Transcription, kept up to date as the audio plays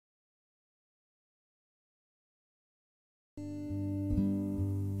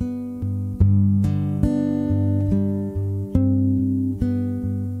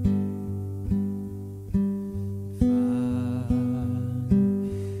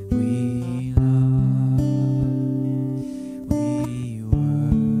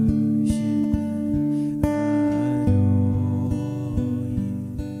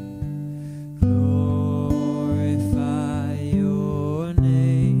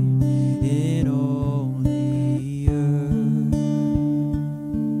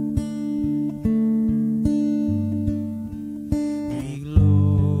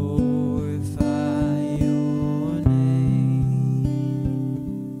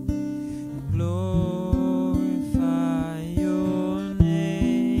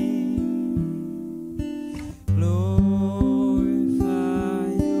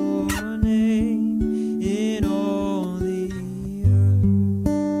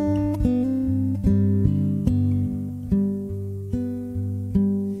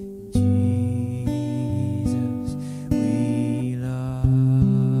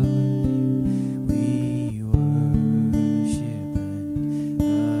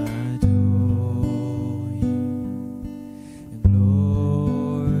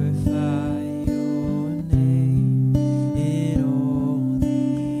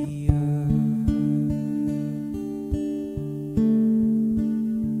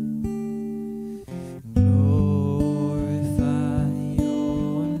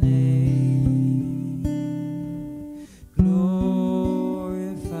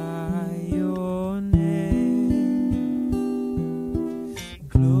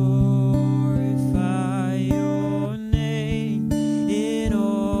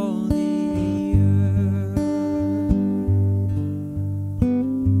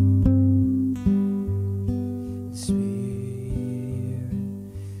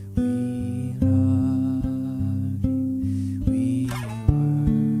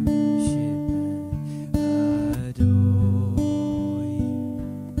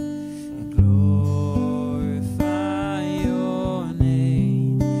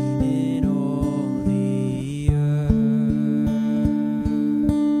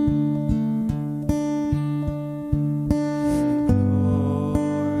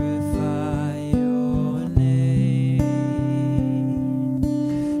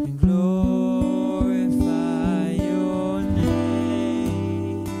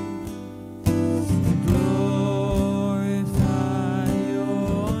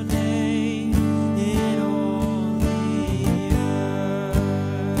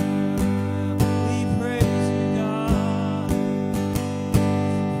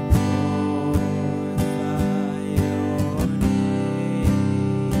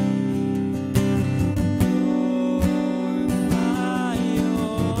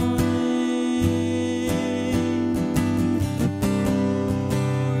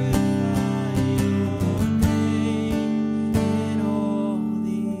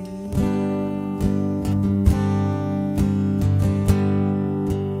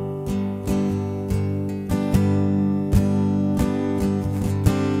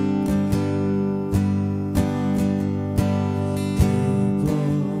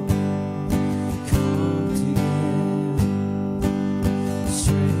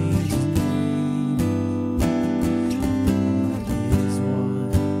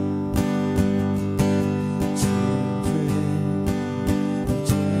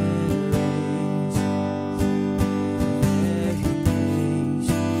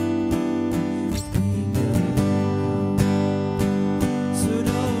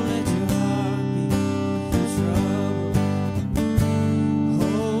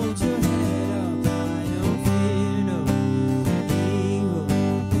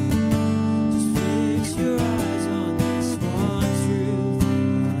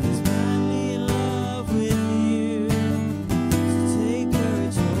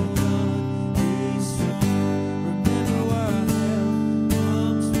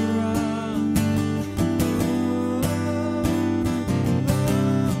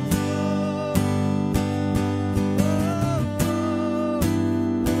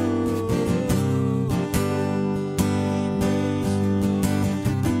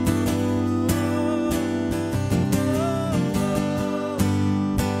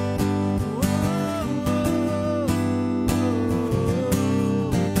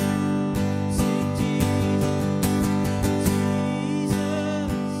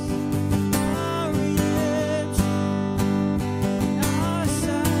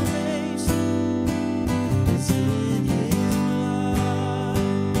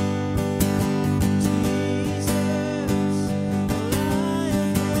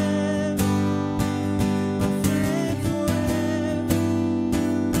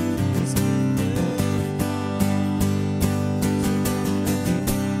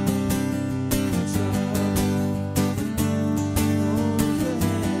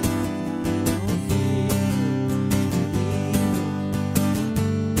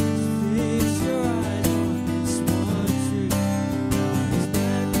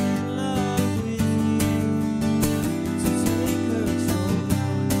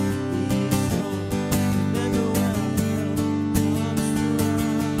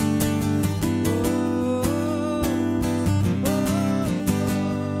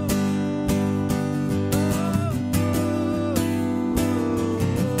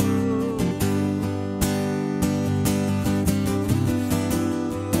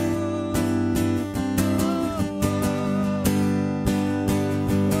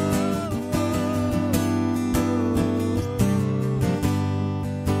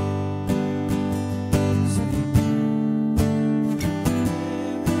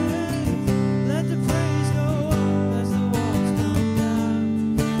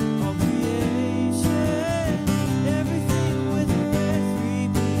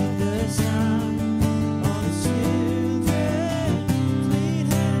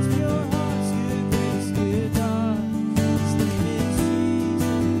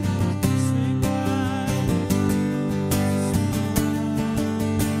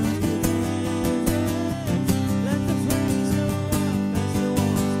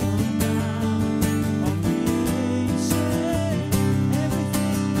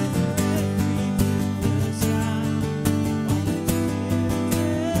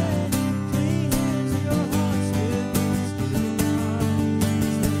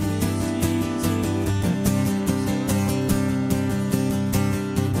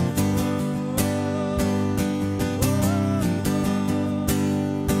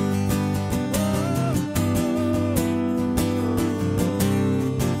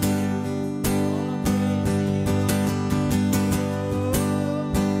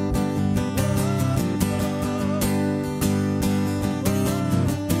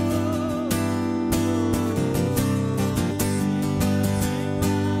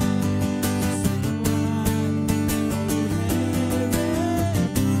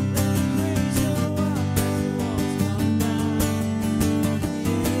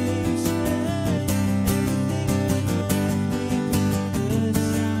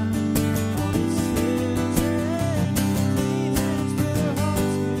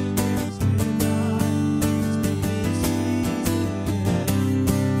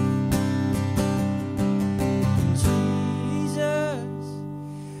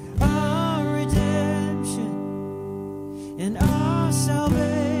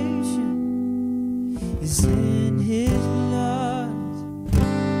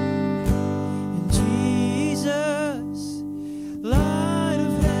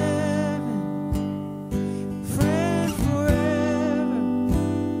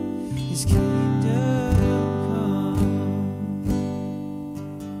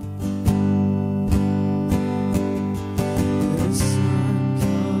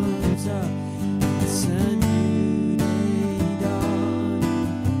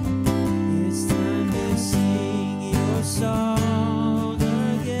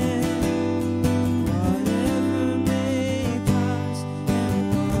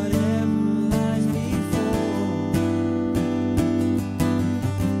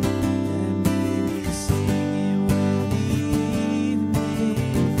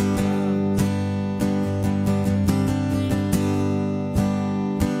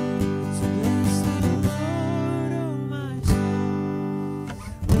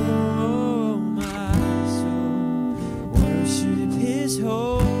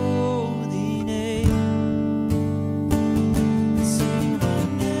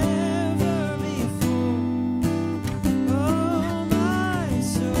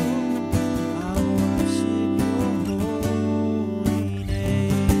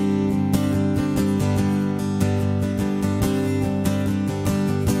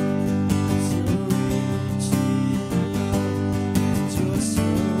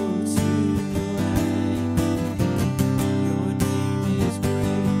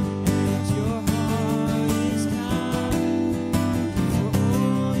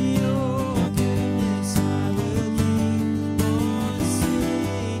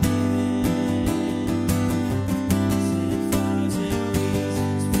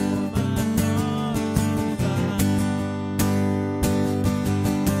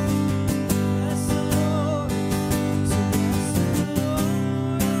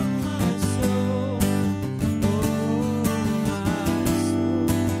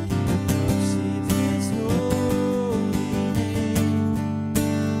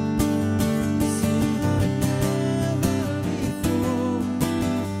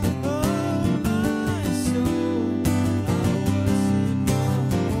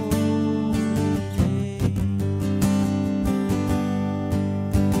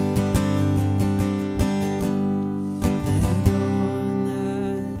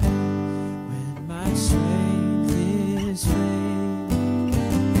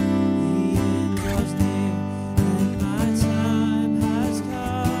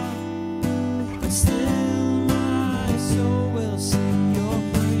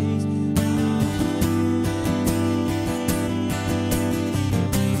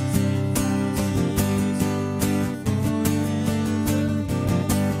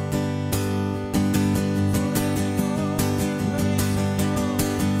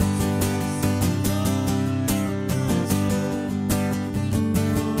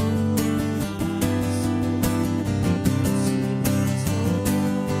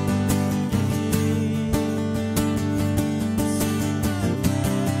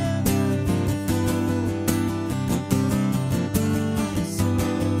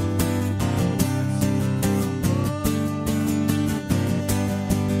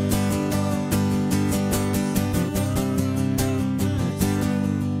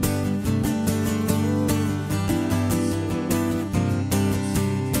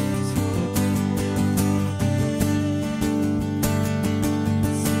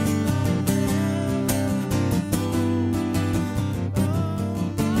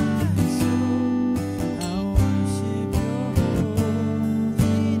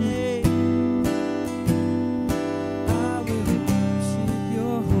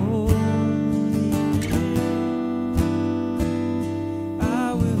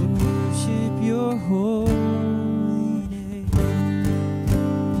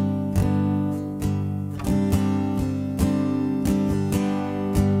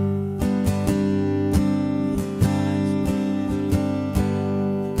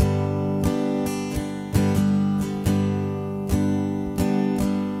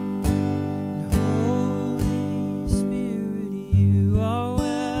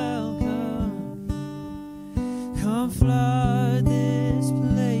flood this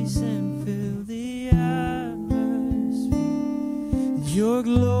place and fill the atmosphere. Your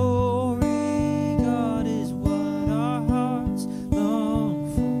glory, God, is what our hearts long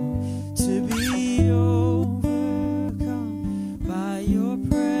for, to be overcome by your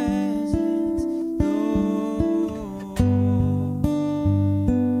presence, Lord.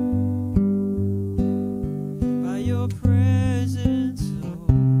 By your presence,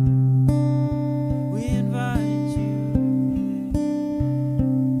 Lord, we invite you.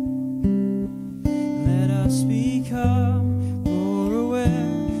 Let us become more aware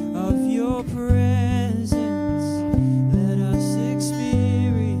of your presence. Let us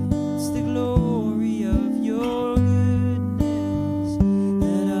experience the glory of your goodness.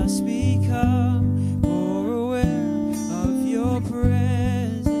 Let us become more aware of your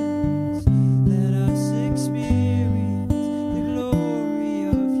presence. Let us experience the glory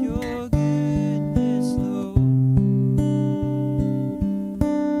of your goodness, Lord.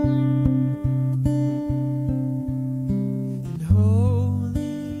 And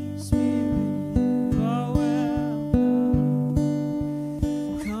Holy Spirit, you are welcome.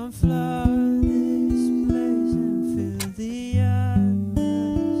 Come flood this place and fill the atmosphere.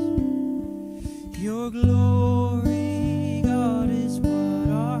 Your glory, God, is what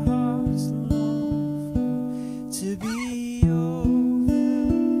our hearts long for, to be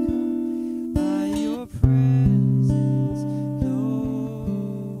overcome by your presence,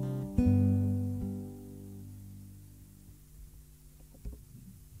 Lord.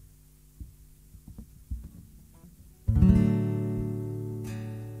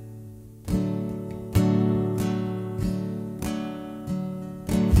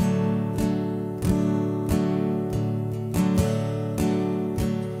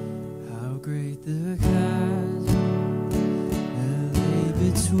 How great the chasm that lay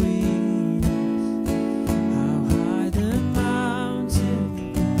between us, how high the mountain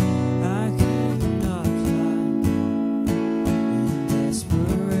I could not climb. In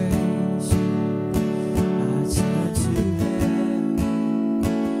desperation, I turned to heaven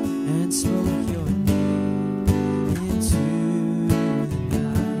and spoke your name into the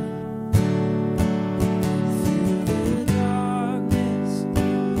night. Through the darkness,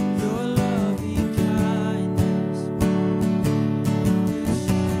 your loving kindness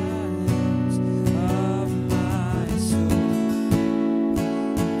overshadowed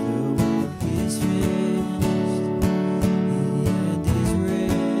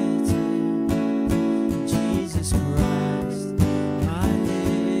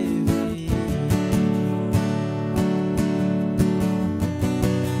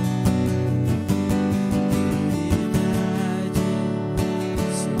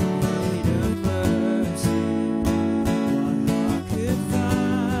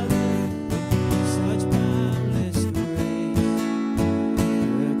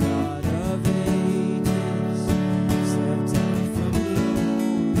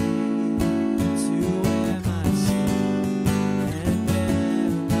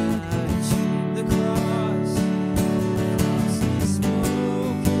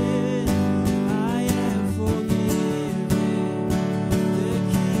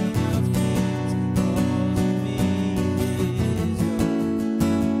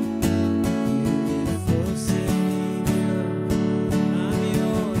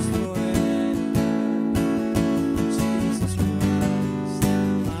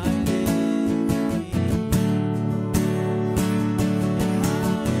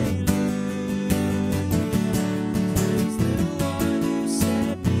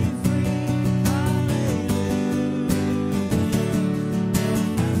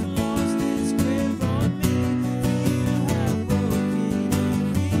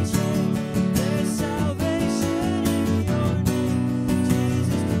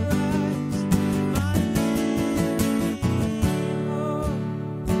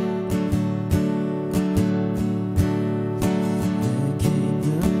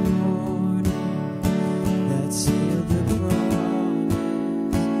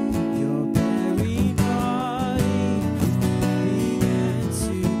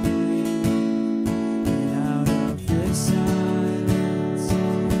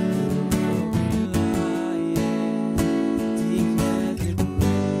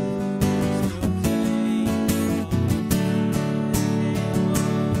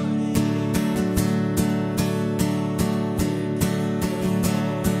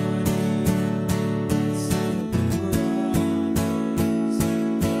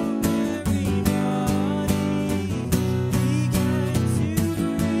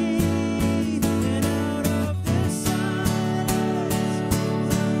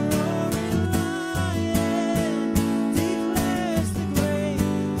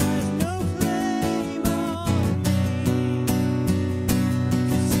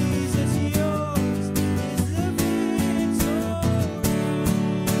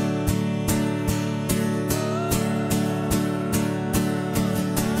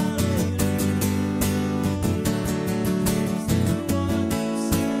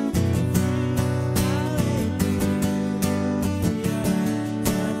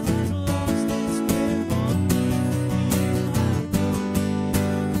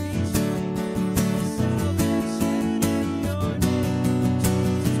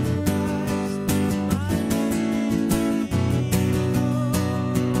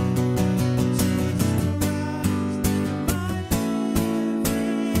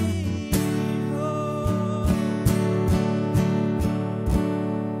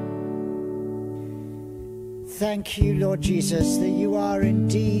thank you, Lord Jesus, that you are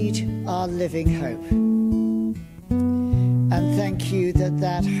indeed our living hope. And thank you that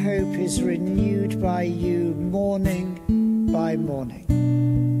that hope is renewed by you morning by morning.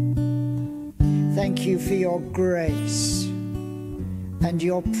 Thank you for your grace and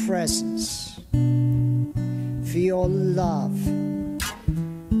your presence, for your love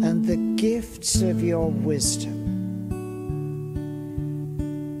and the gifts of your wisdom.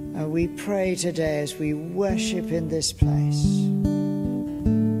 And we pray today as we worship in this place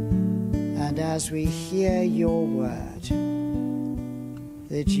and as we hear your word,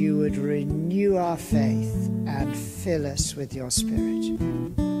 that you would renew our faith and fill us with your Spirit.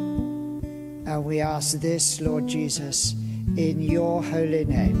 And we ask this, Lord Jesus, in your holy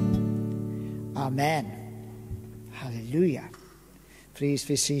name. Amen. Hallelujah. Please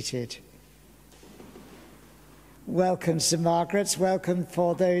be seated. Welcome, St. Margaret's. Welcome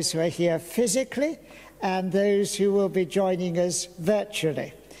for those who are here physically and those who will be joining us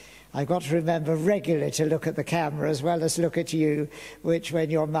virtually. I've got to remember regularly to look at the camera as well as look at you, which when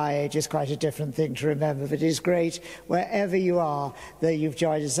you're my age is quite a different thing to remember. But it is great wherever you are that you've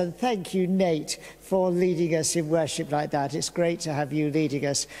joined us. And thank you, Nate, for leading us in worship like that. It's great to have you leading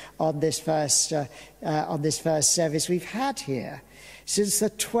us on this first service we've had here since the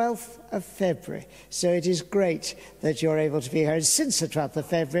 12th of February. So it is great that you're able to be here. And since the 12th of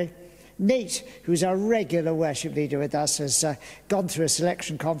February, Nate, who's our regular worship leader with us, has gone through a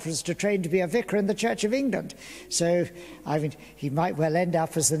selection conference to train to be a vicar in the Church of England. So, I mean, he might well end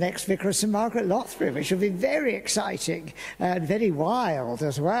up as the next vicar of St. Margaret Lothbury, which will be very exciting and very wild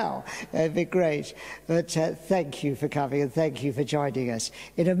as well. It'd be great. But thank you for coming and thank you for joining us.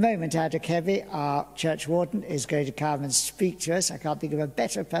 In a moment, Ada Kebby, our church warden, is going to come and speak to us. I can't think of a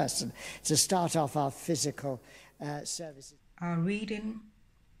better person to start off our physical services. Our reading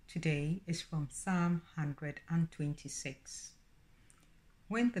today is from Psalm 126.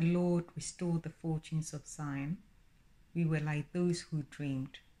 When the Lord restored the fortunes of Zion, we were like those who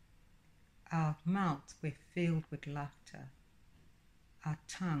dreamed. Our mouths were filled with laughter, our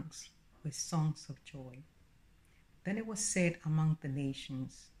tongues with songs of joy. Then it was said among the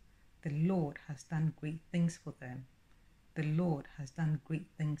nations, the Lord has done great things for them. The Lord has done great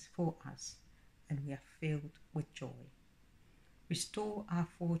things for us, and we are filled with joy. Restore our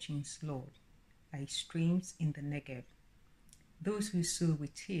fortunes, Lord, like streams in the Negev. Those who sow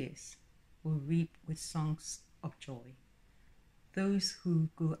with tears will reap with songs of joy. Those who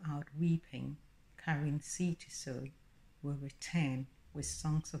go out weeping, carrying seed to sow, will return with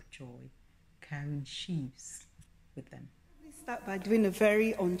songs of joy, carrying sheaves with them. We start by doing a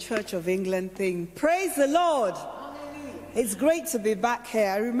very on Church of England thing. Praise the Lord! It's great to be back here.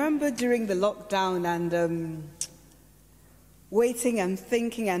 I remember during the lockdown and waiting and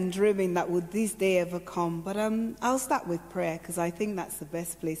thinking and dreaming that would this day ever come. But I'll start with prayer because I think that's the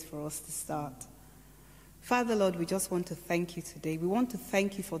best place for us to start. Father, Lord, we just want to thank you today. We want to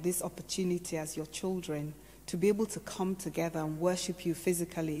thank you for this opportunity as your children to be able to come together and worship you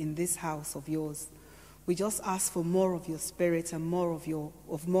physically in this house of yours. We just ask for more of your Spirit and more of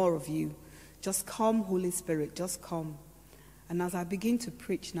you. Just come, Holy Spirit, just come. And as I begin to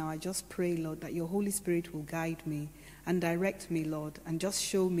preach now, I just pray, Lord, that your Holy Spirit will guide me and direct me, Lord, and just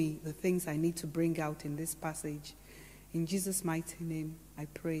show me the things I need to bring out in this passage. In Jesus' mighty name, I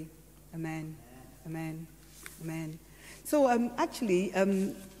pray. Amen. Amen. Amen. So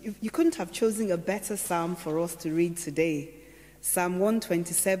you couldn't have chosen a better psalm for us to read today. Psalm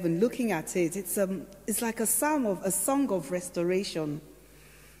 127, looking at it, it's like a song of restoration.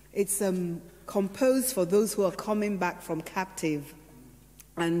 It's composed for those who are coming back from captive.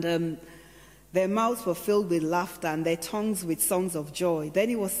 And their mouths were filled with laughter and their tongues with songs of joy. Then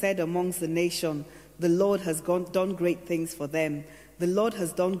it was said amongst the nation, the Lord has done great things for them. The Lord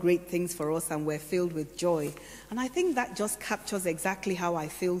has done great things for us and we're filled with joy. And I think that just captures exactly how I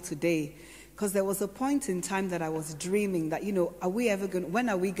feel today. Because there was a point in time that I was dreaming that, when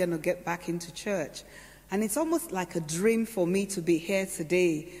are we going to get back into church? And it's almost like a dream for me to be here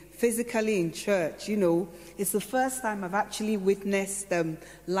today, physically in church. It's the first time I've actually witnessed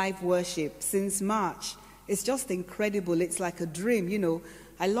live worship since March. It's just incredible. It's like a dream.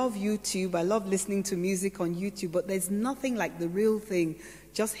 I love YouTube. I love listening to music on YouTube, but there's nothing like the real thing,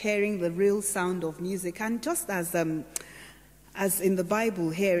 just hearing the real sound of music. And just as in the Bible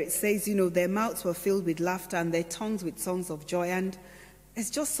here, it says, their mouths were filled with laughter and their tongues with songs of joy. And it's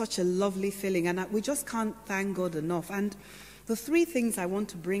just such a lovely feeling, and we just can't thank God enough. And the three things I want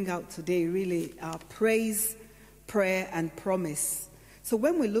to bring out today really are praise, prayer, and promise. So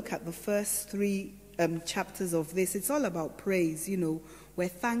when we look at the first three chapters of this. It's all about praise, you know. We're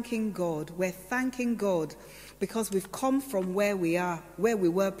thanking God. We're thanking God because we've come from where we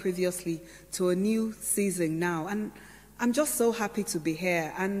were previously, to a new season now. And I'm just so happy to be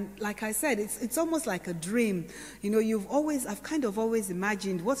here. And like I said, it's almost like a dream. You know, I've kind of always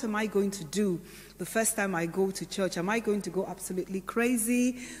imagined, what am I going to do the first time I go to church? Am I going to go absolutely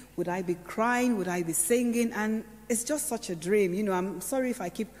crazy? Would I be crying? Would I be singing? And it's just such a dream. You know, I'm sorry if I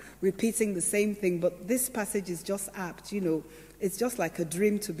keep repeating the same thing, but this passage is just apt. You know, it's just like a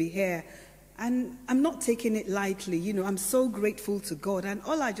dream to be here. And I'm not taking it lightly. You know, I'm so grateful to God. And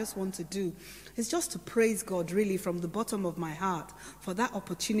all I just want to do is just to praise God, really, from the bottom of my heart, for that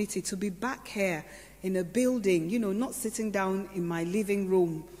opportunity to be back here in a building, you know, not sitting down in my living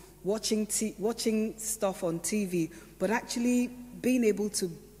room watching stuff on TV, but actually being able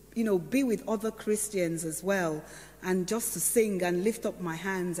to, you know, be with other Christians as well, and just to sing and lift up my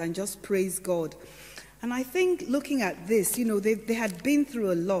hands and just praise God. And I think, looking at this, you know, they had been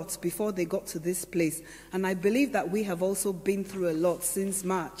through a lot before they got to this place. And I believe that we have also been through a lot since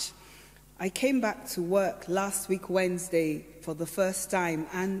March. I came back to work last week, Wednesday, for the first time,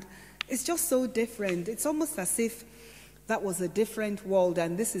 and it's just so different. It's almost as if that was a different world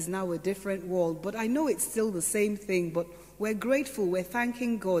and this is now a different world. But I know it's still the same thing, but we're grateful, we're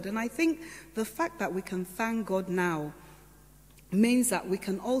thanking God. And I think the fact that we can thank God now means that we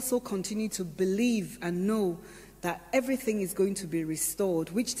can also continue to believe and know that everything is going to be restored,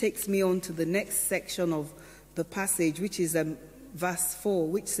 which takes me on to the next section of the passage, which is verse 4,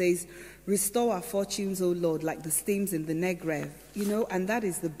 which says, "Restore our fortunes, O Lord, like the streams in the Negev." You know, and that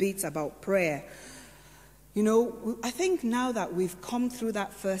is the bit about prayer. You know, I think now that we've come through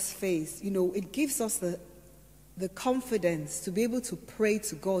that first phase, you know, it gives us the confidence to be able to pray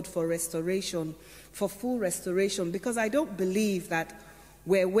to God for restoration, for full restoration, because I don't believe that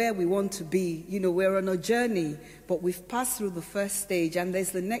we're where we want to be. You know, we're on a journey, but we've passed through the first stage, and there's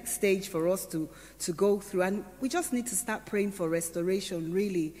the next stage for us to go through, and we just need to start praying for restoration,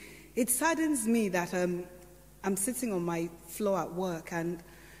 really. It saddens me that I'm sitting on my floor at work, and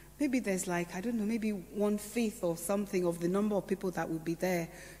maybe there's like, I don't know, maybe 1/5 or something of the number of people that will be there.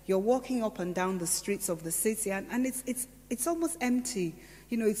 You're walking up and down the streets of the city, and it's almost empty.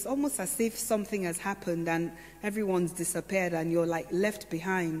 You know, it's almost as if something has happened and everyone's disappeared and you're like left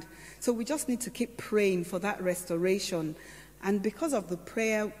behind. So we just need to keep praying for that restoration. And because of the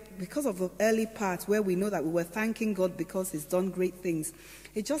prayer, because of the early part where we know that we were thanking God because He's done great things,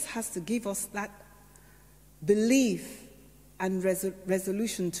 it just has to give us that belief and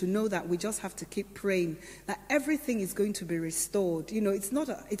resolution to know that we just have to keep praying, that everything is going to be restored. You know, it's not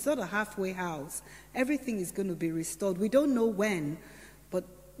a halfway house. Everything is going to be restored. We don't know when, but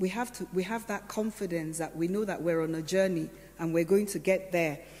we have that confidence that we know that we're on a journey and we're going to get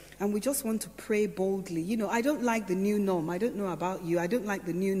there. And we just want to pray boldly. You know, I don't like the new norm. I don't know about you. I don't like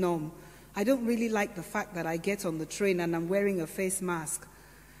the new norm. I don't really like the fact that I get on the train and I'm wearing a face mask.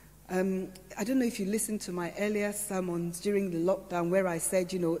 I don't know if you listened to my earlier sermons during the lockdown where I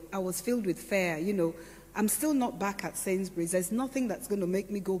said, you know, I was filled with fear. You know, I'm still not back at Sainsbury's. There's nothing that's going to make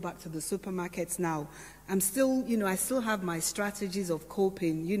me go back to the supermarkets now. I'm still, you know, I still have my strategies of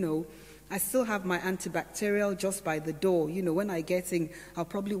coping, you know. I still have my antibacterial just by the door. You know, when I get in, I'll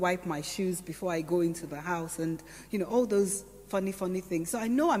probably wipe my shoes before I go into the house and, you know, all those funny things. So I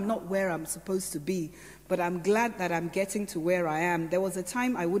know I'm not where I'm supposed to be, but I'm glad that I'm getting to where I am. There was a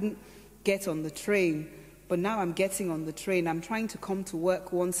time I wouldn't get on the train, but now I'm getting on the train. I'm trying to come to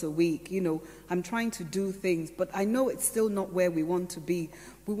work once a week. You know, I'm trying to do things, but I know it's still not where we want to be.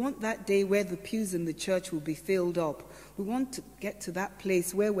 We want that day where the pews in the church will be filled up. We want to get to that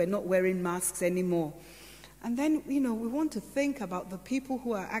place where we're not wearing masks anymore. And then, you know, we want to think about the people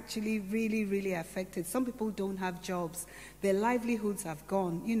who are actually really, really affected. Some people don't have jobs. Their livelihoods have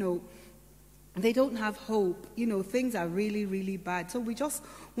gone, you know. They don't have hope. You know, things are really, really bad. So we just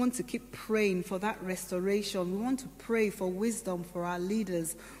want to keep praying for that restoration. We want to pray for wisdom for our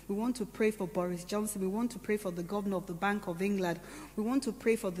leaders. We want to pray for Boris Johnson. We want to pray for the governor of the Bank of England. We want to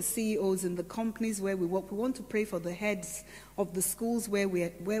pray for the CEOs in the companies where we work. We want to pray for the heads of the schools where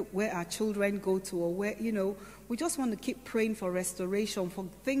our children go to, or where, you know, we just want to keep praying for restoration, for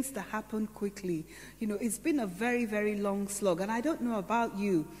things to happen quickly. You know, it's been a very, very long slog, and I don't know about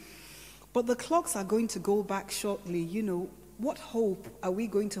you, but the clocks are going to go back shortly. You know, what hope are we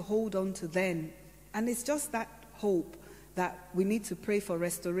going to hold on to then? And it's just that hope that we need to pray for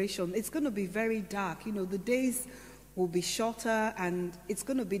restoration. It's going to be very dark. You know, the days will be shorter and it's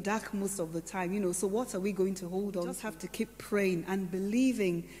going to be dark most of the time. You know, so what are we going to hold on? We just have to keep praying and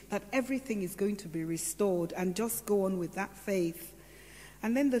believing that everything is going to be restored and just go on with that faith.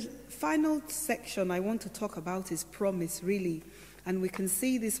 And then the final section I want to talk about is promise, really. And we can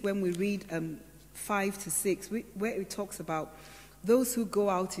see this when we read 5 to 6, where it talks about those who go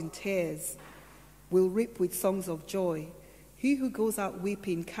out in tears will reap with songs of joy. He who goes out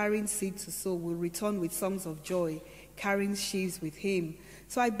weeping, carrying seed to sow, will return with songs of joy, carrying sheaves with him.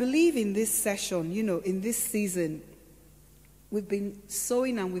 So I believe in this session, in this season, we've been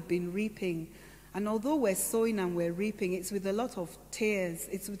sowing and we've been reaping. And although we're sowing and we're reaping, it's with a lot of tears.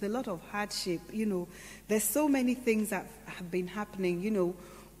 It's with a lot of hardship. There's so many things that have been happening.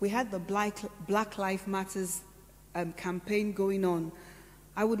 We had the Black Lives Matters campaign going on.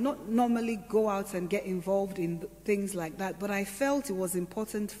 I would not normally go out and get involved in things like that, but I felt it was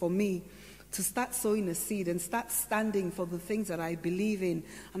important for me to start sowing a seed and start standing for the things that I believe in.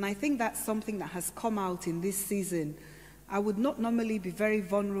 And I think that's something that has come out in this season. I would not normally be very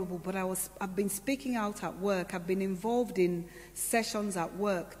vulnerable, but I've been speaking out at work. I've been involved in sessions at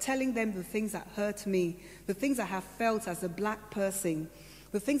work, telling them the things that hurt me, the things I have felt as a black person,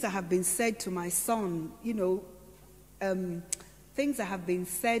 the things that have been said to my son, things that have been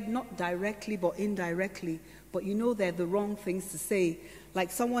said not directly but indirectly, but they're the wrong things to say. Like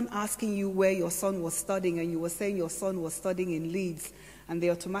someone asking you where your son was studying and you were saying your son was studying in Leeds, and they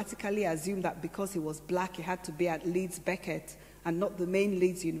automatically assumed that because he was black, he had to be at Leeds Beckett and not the main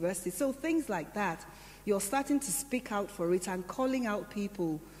Leeds University. So things like that, you're starting to speak out for it and calling out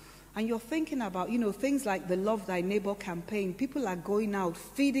people. And you're thinking about, things like the Love Thy Neighbor campaign. People are going out,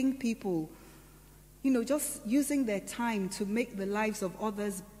 feeding people, just using their time to make the lives of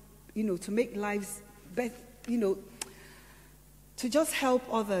others, to make lives better, to just help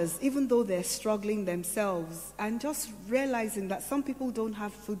others, even though they're struggling themselves, and just realizing that some people don't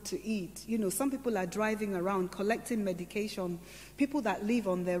have food to eat. Some people are driving around collecting medication, people that live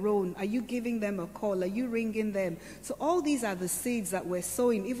on their own. Are you giving them a call? Are you ringing them? So all these are the seeds that we're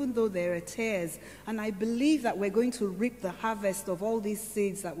sowing, even though there are tares. And I believe that we're going to reap the harvest of all these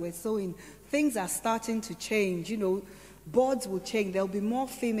seeds that we're sowing. Things are starting to change. Boards will change. There'll be more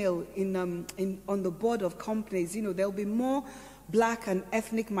female on the board of companies. There'll be more black and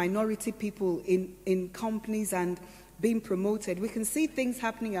ethnic minority people in companies and being promoted. We can see things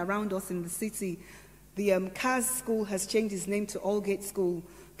happening around us in the city. The CAS school has changed its name to Allgate School.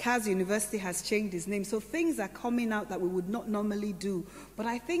 CAS University has changed its name. So things are coming out that we would not normally do. But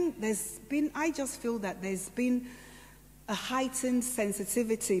I think I just feel that there's been a heightened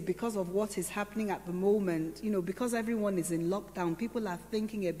sensitivity because of what is happening at the moment. Because everyone is in lockdown, people are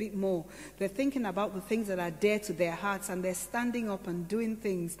thinking a bit more. They're thinking about the things that are dear to their hearts, and they're standing up and doing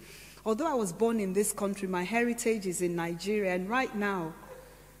things. Although I was born in this country, my heritage is in Nigeria, and right now,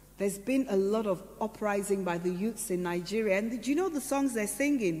 there's been a lot of uprising by the youths in Nigeria. And do you know the songs they're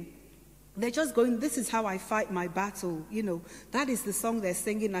singing? They're just going, this is how I fight my battle. That is the song they're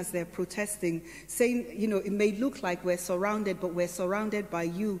singing as they're protesting, saying, it may look like we're surrounded, but we're surrounded by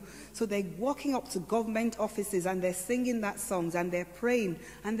you. So they're walking up to government offices and they're singing that songs and they're praying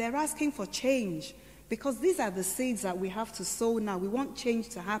and they're asking for change. Because these are the seeds that we have to sow now. We want change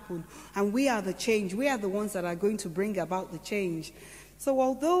to happen, and we are the change. We are the ones that are going to bring about the change. So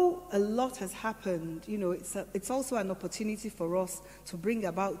although a lot has happened, it's also an opportunity for us to bring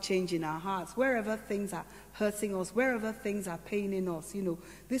about change in our hearts. Wherever things are hurting us, wherever things are paining us,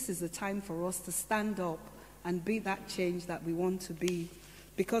 this is the time for us to stand up and be that change that we want to be.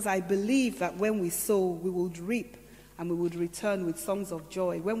 Because I believe that when we sow, we would reap, and we would return with songs of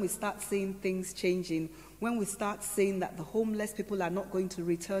joy. When we start seeing things changing, when we start seeing that the homeless people are not going to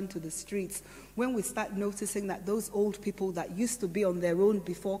return to the streets, when we start noticing that those old people that used to be on their own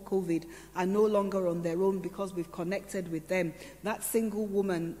before COVID are no longer on their own because we've connected with them, that single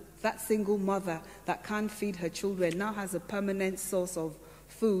woman, that single mother that can't feed her children now has a permanent source of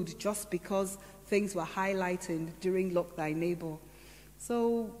food just because things were highlighted during Lock Thy Neighbor.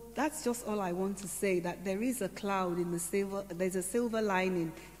 So that's just all I want to say, that there is a cloud in the silver, there's a silver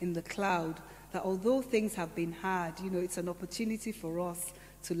lining in the cloud, that although things have been hard, it's an opportunity for us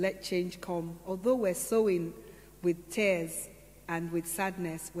to let change come. Although we're sowing with tears and with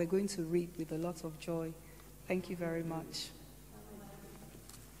sadness, we're going to reap with a lot of joy. Thank you very much.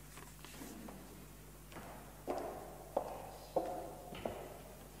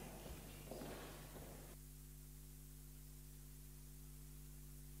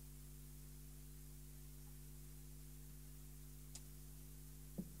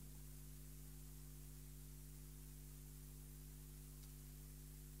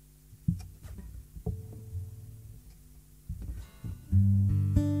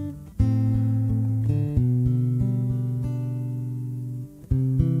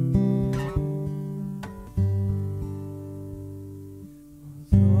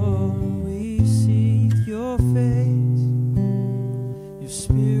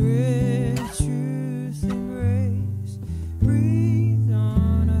 Spirit, truth, and grace, breathe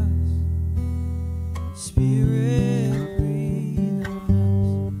on us. Spirit, breathe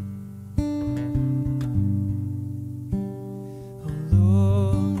on us. Oh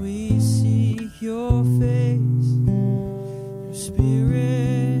Lord, we seek your face. Your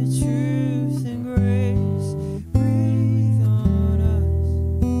Spirit, truth, and grace, breathe on us.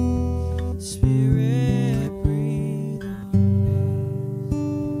 Spirit, breathe on us.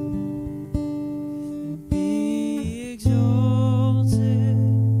 Be exalted,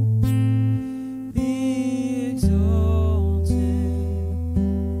 be exalted,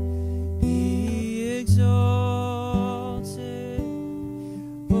 be exalted,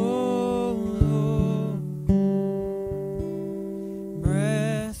 oh Lord.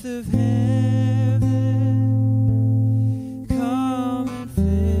 Breath of heaven, come and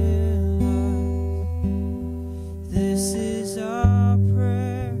fill us. This is our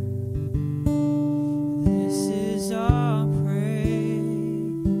prayer. This is our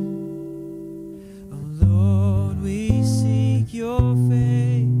praise. Oh Lord, we seek your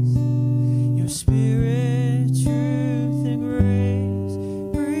face. Your Spirit, truth, and grace,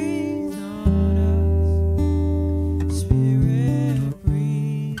 breathe on us. Spirit,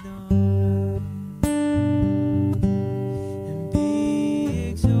 breathe on us. And be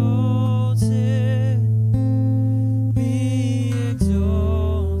exalted, be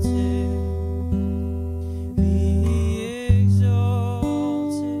exalted, be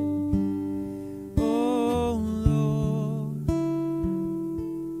exalted, oh Lord.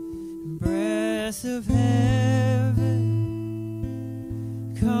 Breath of heaven,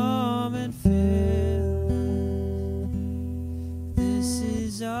 come and fill us. This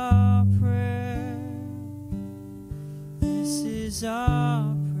is our prayer. This is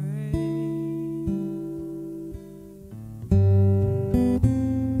our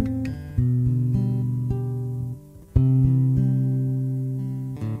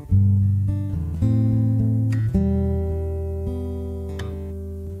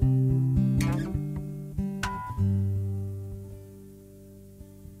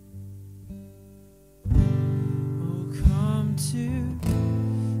Oh, come to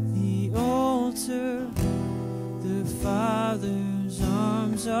the altar. The Father's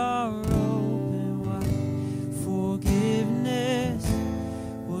arms are open wide. Forgiveness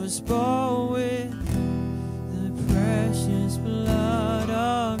was bought with the precious blood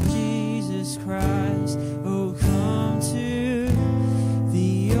of Jesus Christ. Oh, come to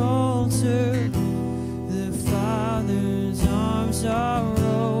the altar. The Father's arms are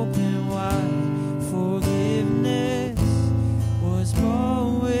open wide. Forgiveness was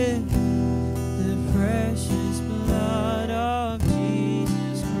bought with the precious blood of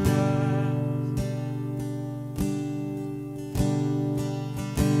Jesus Christ.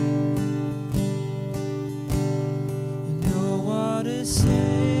 And oh, what a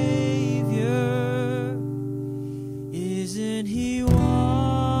Savior! Isn't He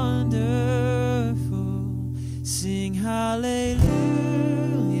wonderful? Sing hallelujah,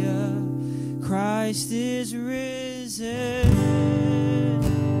 Christ is risen.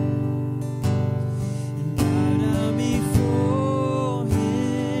 And bow down before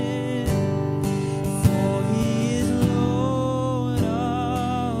Him, for He is Lord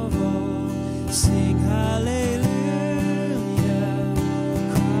of all. Sing hallelujah,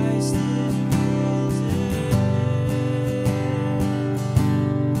 Christ is risen.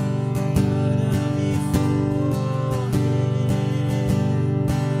 Bow down before Him,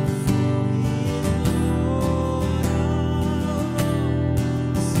 for He is Lord of all.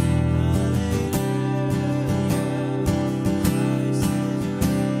 Sing hallelujah, Christ is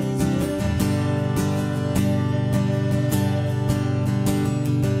risen.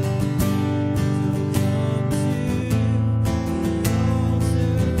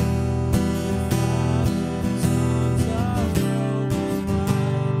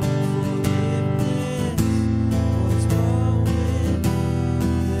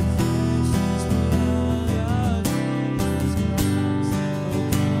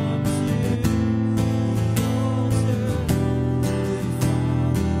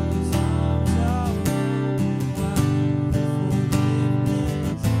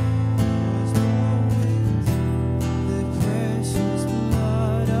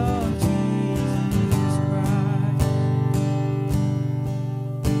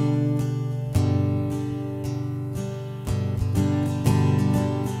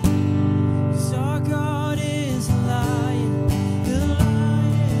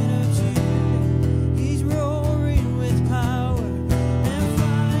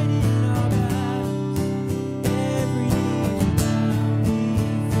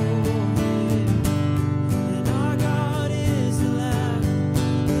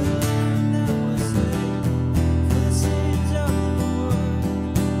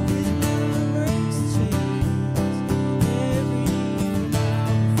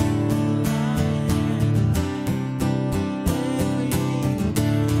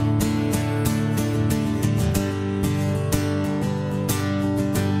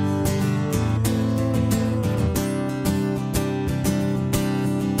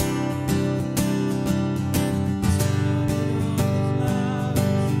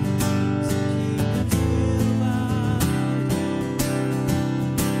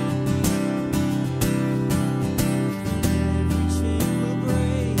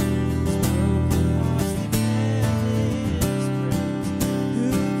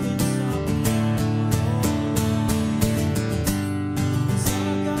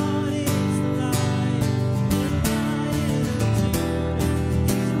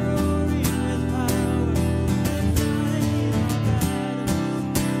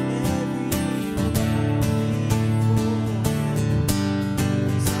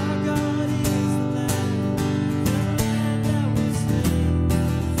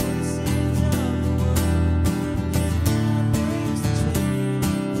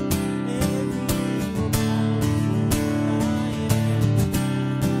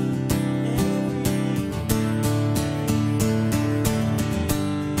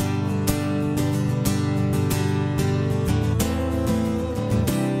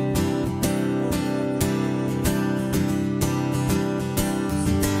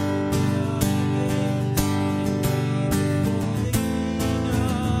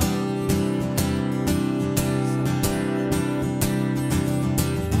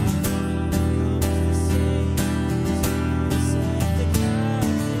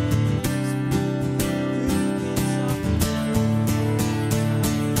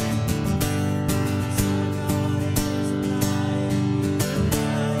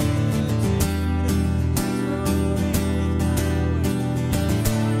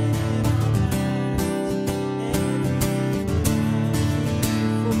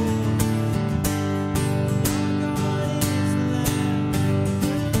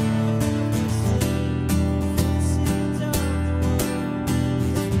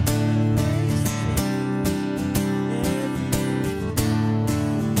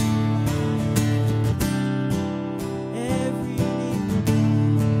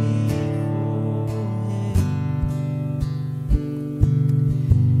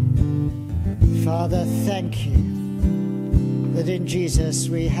 Father, thank you that in Jesus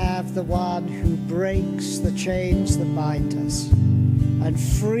we have the one who breaks the chains that bind us and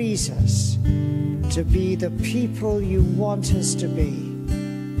frees us to be the people you want us to be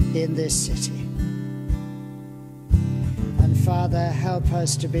in this city. And Father, help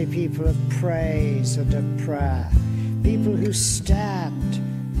us to be people of praise and of prayer, people who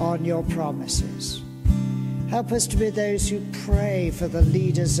stand on your promises. Help us to be those who pray for the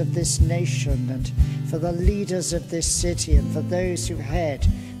leaders of this nation and for the leaders of this city and for those who head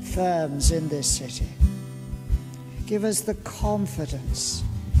firms in this city. Give us the confidence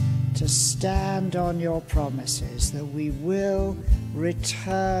to stand on your promises that we will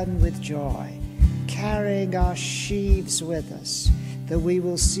return with joy, carrying our sheaves with us, that we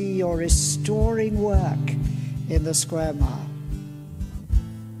will see your restoring work in the square mile.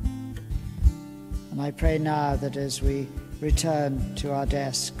 And I pray now that as we return to our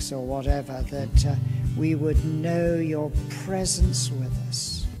desks or whatever, that we would know your presence with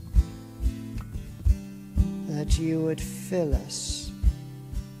us, that you would fill us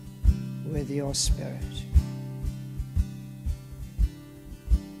with your Spirit,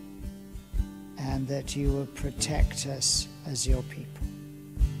 and that you will protect us as your people.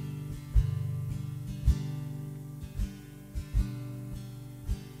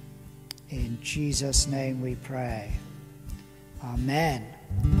 In Jesus' name we pray. Amen.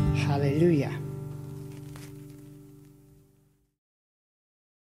 Hallelujah.